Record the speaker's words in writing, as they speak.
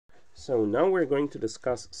So now we're going to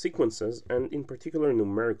discuss sequences, and in particular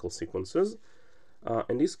numerical sequences.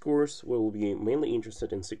 In this course, we will be mainly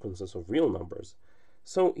interested in sequences of real numbers.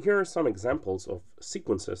 So here are some examples of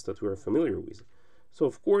sequences that we are familiar with. So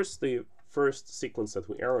of course, the first sequence that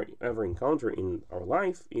we ever encounter in our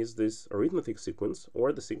life is this arithmetic sequence,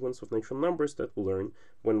 or the sequence of natural numbers that we learn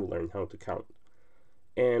when we learn how to count.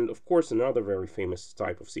 And of course, another very famous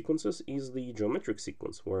type of sequences is the geometric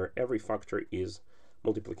sequence, where every factor is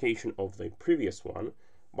multiplication of the previous one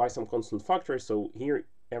by some constant factor. So here,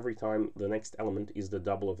 every time the next element is the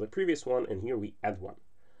double of the previous one, and here we add one.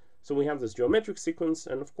 So we have this geometric sequence,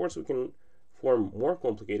 and of course we can form more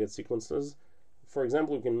complicated sequences. For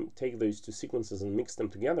example, we can take those two sequences and mix them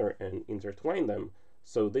together and intertwine them.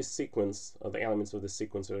 So this sequence, the elements of this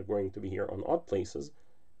sequence are going to be here on odd places,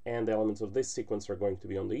 and the elements of this sequence are going to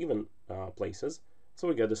be on the even places. So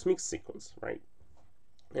we get this mixed sequence, right?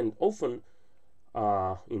 And often,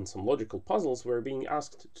 in some logical puzzles, we're being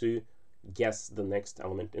asked to guess the next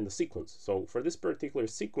element in the sequence. So for this particular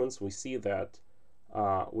sequence, we see that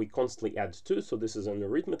we constantly add 2, so this is an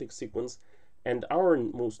arithmetic sequence, and our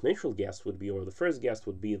most natural guess would be, or the first guess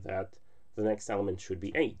would be, that the next element should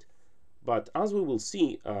be 8. But as we will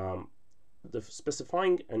see, the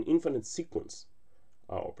specifying an infinite sequence,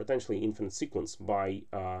 or potentially infinite sequence, by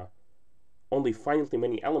only finitely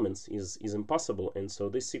many elements is impossible, and so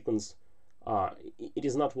this sequence it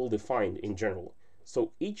is not well defined in general.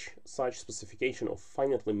 So each such specification of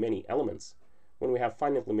finitely many elements, when we have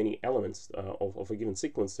finitely many elements of a given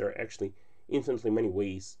sequence, there are actually infinitely many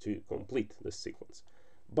ways to complete this sequence.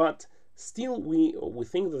 But still, we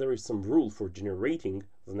think that there is some rule for generating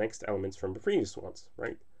the next elements from the previous ones,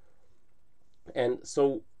 right? And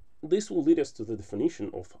so this will lead us to the definition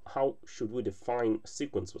of how should we define a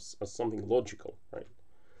sequence as something logical, right?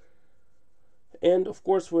 And of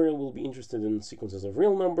course, we will be interested in sequences of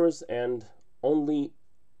real numbers, and only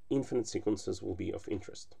infinite sequences will be of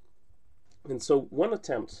interest. And so one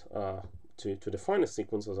attempt to define a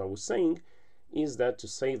sequence, as I was saying, is that to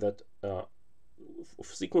say that a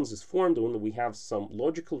sequence is formed when we have some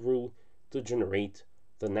logical rule to generate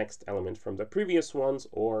the next element from the previous ones,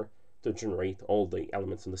 or to generate all the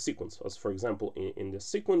elements in the sequence. As for example, in this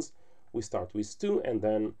sequence, we start with 2, and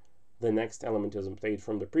then the next element is obtained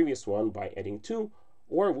from the previous one by adding 2,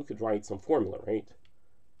 or we could write some formula, right?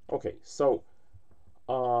 Okay, so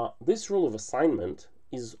this rule of assignment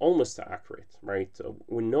is almost accurate, right?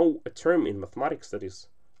 We know a term in mathematics that is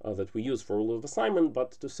that we use for rule of assignment,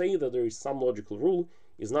 but to say that there is some logical rule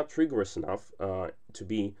is not rigorous enough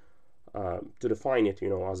to define it,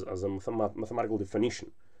 as a mathematical definition.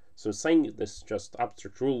 So saying this just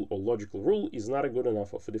abstract rule or logical rule is not a good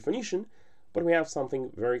enough of a definition, but we have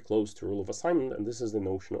something very close to rule of assignment, and this is the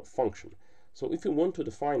notion of function. So if you want to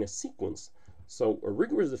define a sequence, so a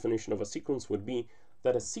rigorous definition of a sequence would be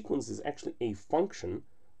that a sequence is actually a function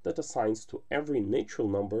that assigns to every natural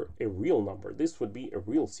number a real number. This would be a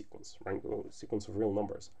real sequence, right? A sequence of real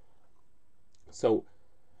numbers. So,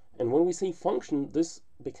 and when we say function, this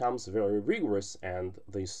becomes very rigorous, and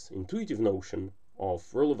this intuitive notion of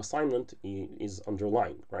rule of assignment is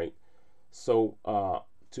underlined, right? So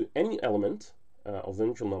to any element of the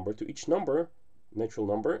natural number, to each natural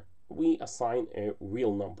number, we assign a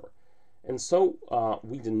real number. And so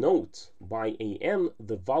we denote by an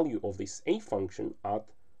the value of this a function at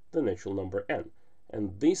the natural number n.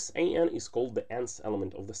 And this an is called the nth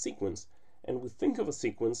element of the sequence. And we think of a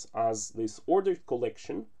sequence as this ordered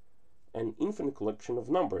collection, an infinite collection of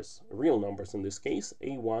numbers, real numbers in this case,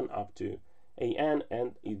 a1 up to an,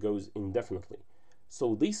 and it goes indefinitely.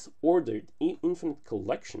 So this ordered infinite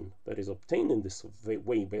collection that is obtained in this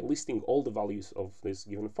way by listing all the values of this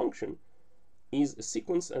given function is a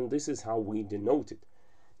sequence, and this is how we denote it.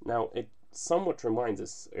 Now, it somewhat reminds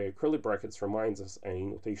us, curly brackets reminds us a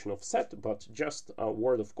notation of set, but just a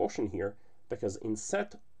word of caution here, because in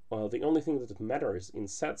set, the only thing that matters in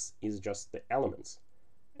sets is just the elements,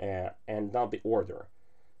 and not the order.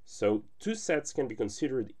 So two sets can be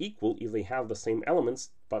considered equal if they have the same elements,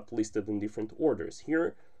 but listed in different orders.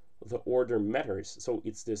 Here, the order matters, so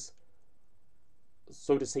it's this,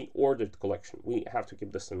 so to say, ordered collection. We have to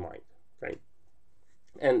keep this in mind, okay?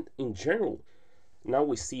 And in general, now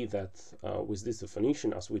we see that with this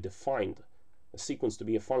definition, as we defined a sequence to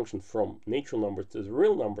be a function from natural numbers to the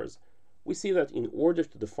real numbers, we see that in order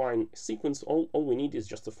to define a sequence, all we need is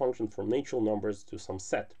just a function from natural numbers to some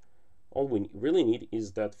set. All we really need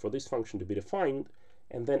is that for this function to be defined,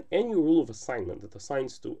 and then any rule of assignment that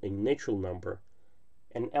assigns to a natural number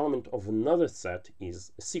an element of another set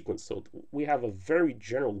is a sequence. So we have a very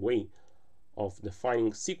general way of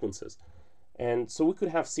defining sequences. And so we could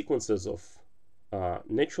have sequences of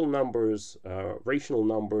natural numbers, rational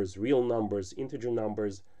numbers, real numbers, integer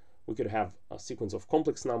numbers. We could have a sequence of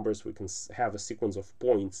complex numbers. We can have a sequence of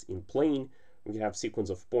points in plane. We could have sequence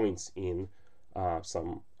of points in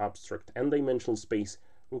some abstract n-dimensional space.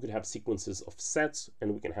 We could have sequences of sets,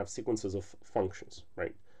 and we can have sequences of functions,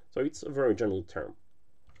 right? So it's a very general term.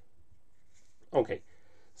 Okay,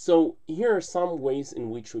 so here are some ways in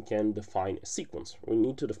which we can define a sequence. We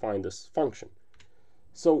need to define this function.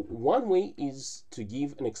 So one way is to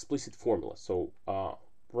give an explicit formula. So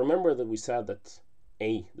remember that we said that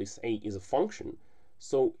this a is a function.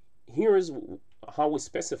 So here is how we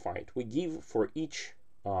specify it. We give for each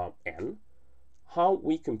n how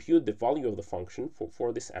we compute the value of the function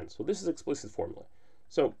for this n. So this is explicit formula.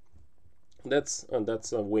 So that's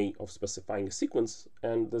a way of specifying a sequence,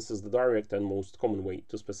 and this is the direct and most common way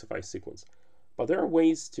to specify a sequence. But there are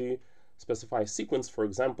ways to specify a sequence, for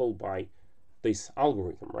example, by this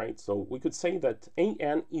algorithm, right? So we could say that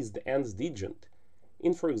an is the nth digit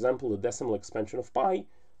in, for example, the decimal expansion of pi.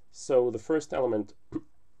 So the first element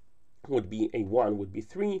would be a1 would be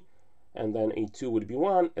 3, and then a2 would be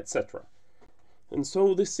 1, etc. And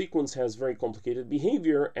so this sequence has very complicated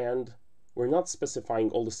behavior, and we're not specifying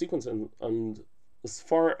all the sequence, and as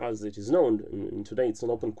far as it is known, and today it's an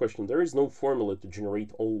open question, there is no formula to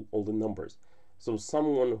generate all the numbers. So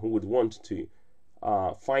someone who would want to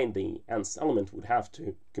find the nth element would have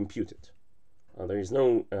to compute it. There is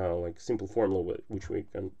no like simple formula which we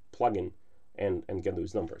can plug in and get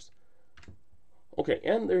those numbers. Okay,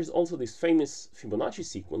 and there's also this famous Fibonacci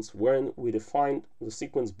sequence when we define the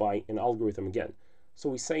sequence by an algorithm again. So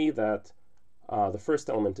we say that the first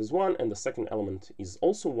element is 1 and the second element is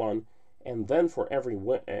also 1, and then for every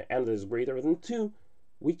n that is greater than 2,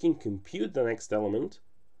 we can compute the next element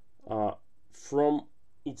from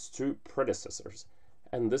its two predecessors.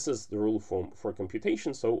 And this is the rule for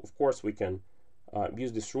computation. So of course we can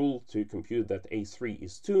use this rule to compute that a3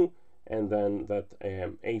 is 2, and then that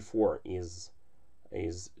a4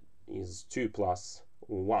 is 2 plus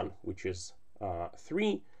 1, which is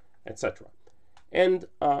 3, etc. And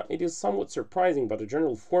it is somewhat surprising, but a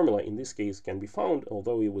general formula in this case can be found,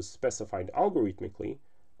 although it was specified algorithmically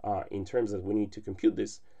in terms that we need to compute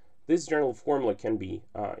this. This general formula can be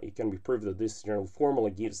proved that this general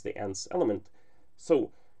formula gives the nth element.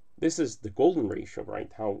 So this is the golden ratio,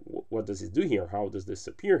 right? What does it do here? How does this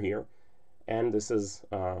appear here? And this is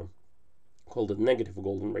called the negative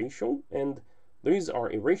golden ratio. And these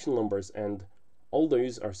are irrational numbers, and all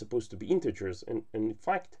those are supposed to be integers. And in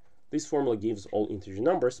fact, this formula gives all integer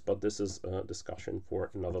numbers, but this is a discussion for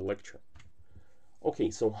another lecture. Okay,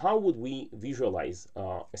 so how would we visualize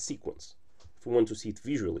a sequence if we want to see it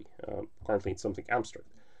visually? Currently, it's something abstract.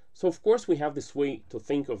 So of course, we have this way to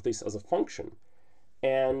think of this as a function.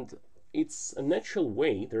 And it's a natural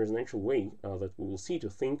way, there is a natural way that we will see to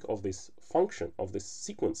think of this function, of this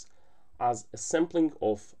sequence, as a sampling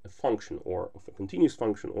of a function, or of a continuous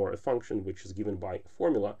function, or a function which is given by a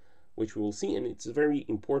formula, which we will see. And it's a very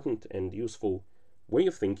important and useful way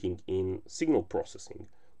of thinking in signal processing.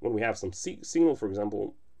 When we have some signal, for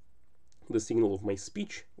example, the signal of my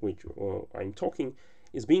speech, which I'm talking,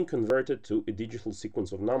 is being converted to a digital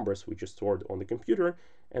sequence of numbers which is stored on the computer,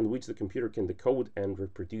 and which the computer can decode and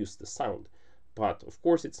reproduce the sound. But of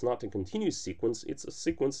course, it's not a continuous sequence. It's a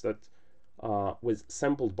sequence that was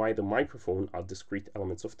sampled by the microphone at discrete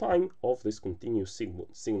elements of time of this continuous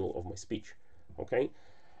signal of my speech. Okay,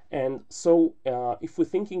 and so if we're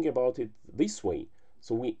thinking about it this way,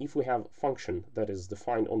 so if we have a function that is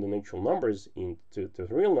defined on the natural numbers into the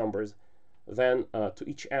real numbers, then to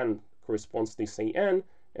each n corresponds this an,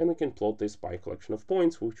 and we can plot this by a collection of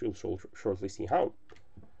points, which we'll shortly see how.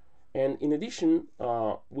 And in addition,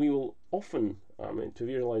 we will often, to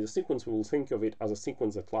visualize a sequence, we will think of it as a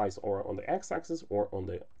sequence that lies or on the x-axis or on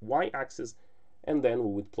the y-axis, and then we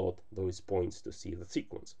would plot those points to see the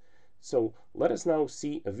sequence. So let us now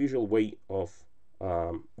see a visual way of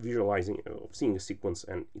seeing a sequence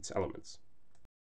and its elements.